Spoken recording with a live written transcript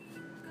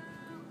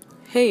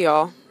Hey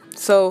y'all.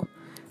 So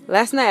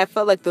last night I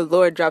felt like the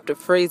Lord dropped a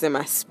phrase in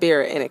my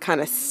spirit and it kind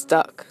of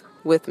stuck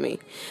with me.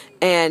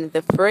 And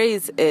the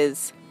phrase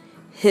is,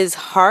 His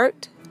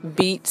heart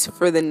beats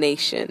for the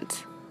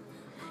nations.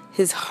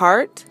 His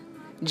heart,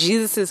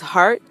 Jesus'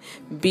 heart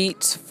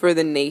beats for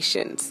the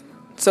nations.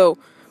 So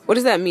what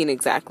does that mean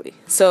exactly?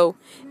 So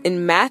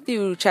in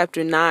Matthew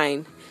chapter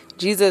 9,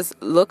 Jesus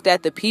looked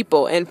at the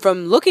people, and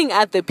from looking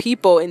at the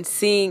people and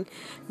seeing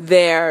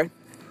their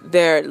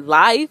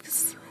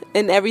lives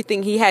and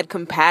everything, he had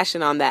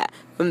compassion on that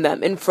from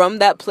them. And from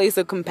that place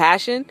of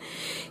compassion,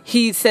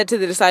 he said to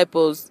the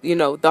disciples,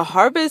 the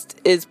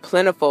harvest is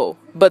plentiful,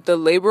 but the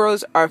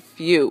laborers are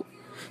few.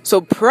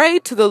 So pray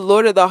to the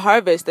Lord of the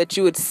harvest that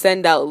you would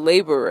send out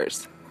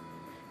laborers,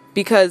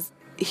 because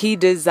he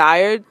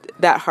desired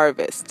that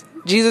harvest.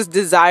 Jesus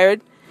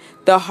desired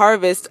the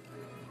harvest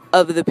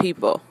of the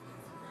people,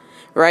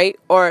 right?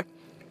 Or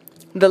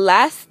the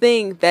last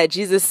thing that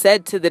Jesus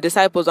said to the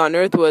disciples on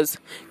earth was,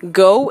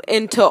 go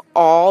into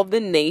all the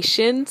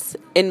nations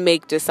and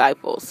make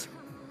disciples,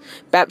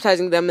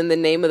 baptizing them in the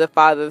name of the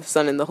Father, the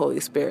Son, and the Holy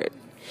Spirit.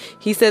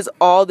 He says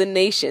all the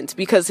nations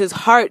because his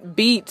heart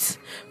beats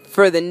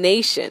for the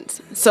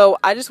nations. So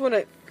I just want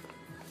to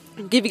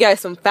give you guys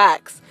some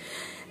facts.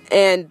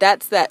 And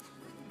that's that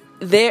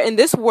there in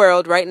this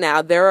world right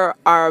now, there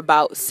are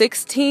about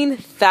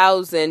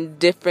 16,000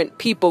 different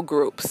people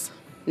groups.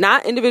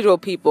 Not individual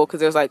people, because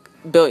there's like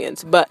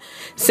billions, but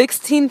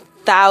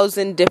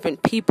 16,000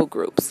 different people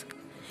groups.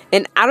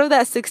 And out of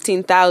that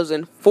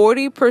 16,000,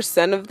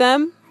 40% of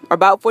them,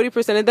 about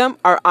 40% of them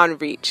are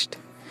unreached.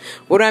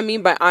 What do I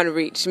mean by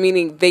unreached?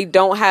 Meaning they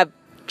don't have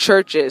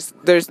churches.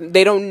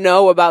 They don't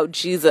know about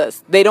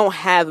Jesus. They don't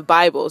have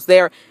Bibles.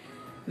 They're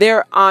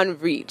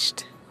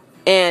unreached.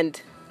 And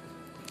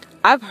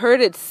I've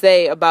heard it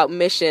say about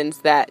missions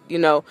that,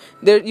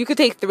 you could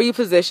take three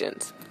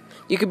positions.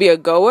 You could be a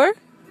goer,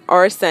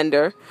 or a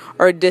sender,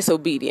 or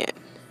disobedient,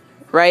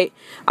 right?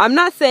 I'm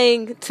not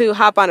saying to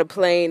hop on a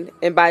plane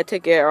and buy a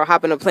ticket, or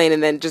hop on a plane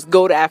and then just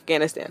go to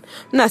Afghanistan.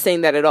 I'm not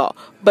saying that at all.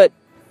 But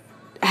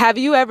have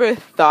you ever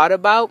thought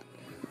about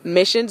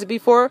missions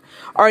before?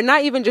 Or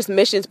not even just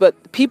missions,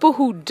 but people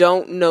who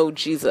don't know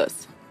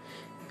Jesus?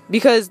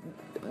 Because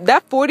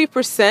that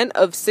 40%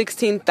 of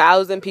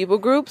 16,000 people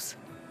groups,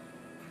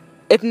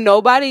 if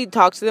nobody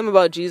talks to them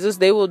about Jesus,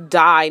 they will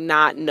die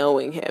not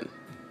knowing him.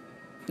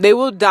 They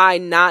will die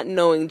not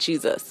knowing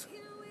Jesus.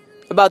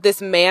 About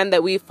this man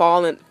that we've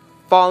fallen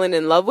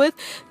in love with,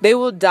 they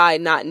will die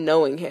not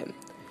knowing him.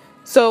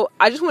 So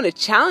I just want to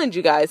challenge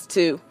you guys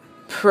to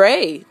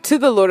pray to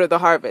the Lord of the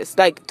harvest.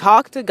 Like,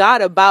 talk to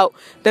God about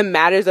the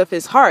matters of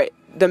his heart.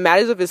 The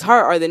matters of his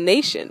heart are the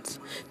nations.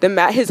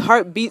 His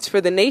heart beats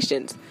for the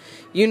nations.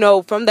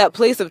 From that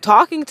place of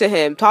talking to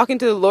him, talking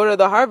to the Lord of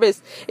the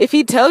harvest, if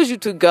he tells you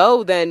to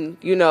go, then,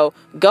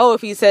 go.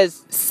 If he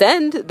says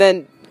send,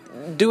 then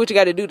do what you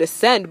got to do to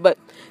send. But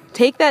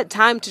take that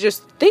time to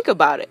just think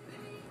about it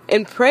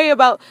and pray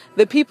about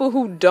the people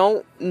who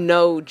don't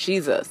know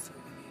Jesus,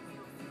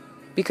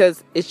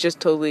 because it's just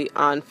totally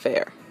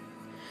unfair.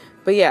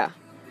 But yeah,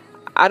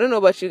 I don't know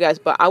about you guys,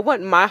 but I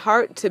want my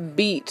heart to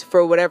beat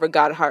for whatever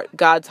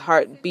God's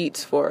heart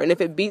beats for. And if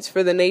it beats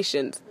for the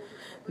nations,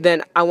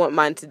 then I want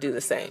mine to do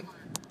the same.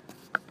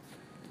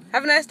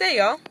 Have a nice day,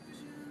 y'all.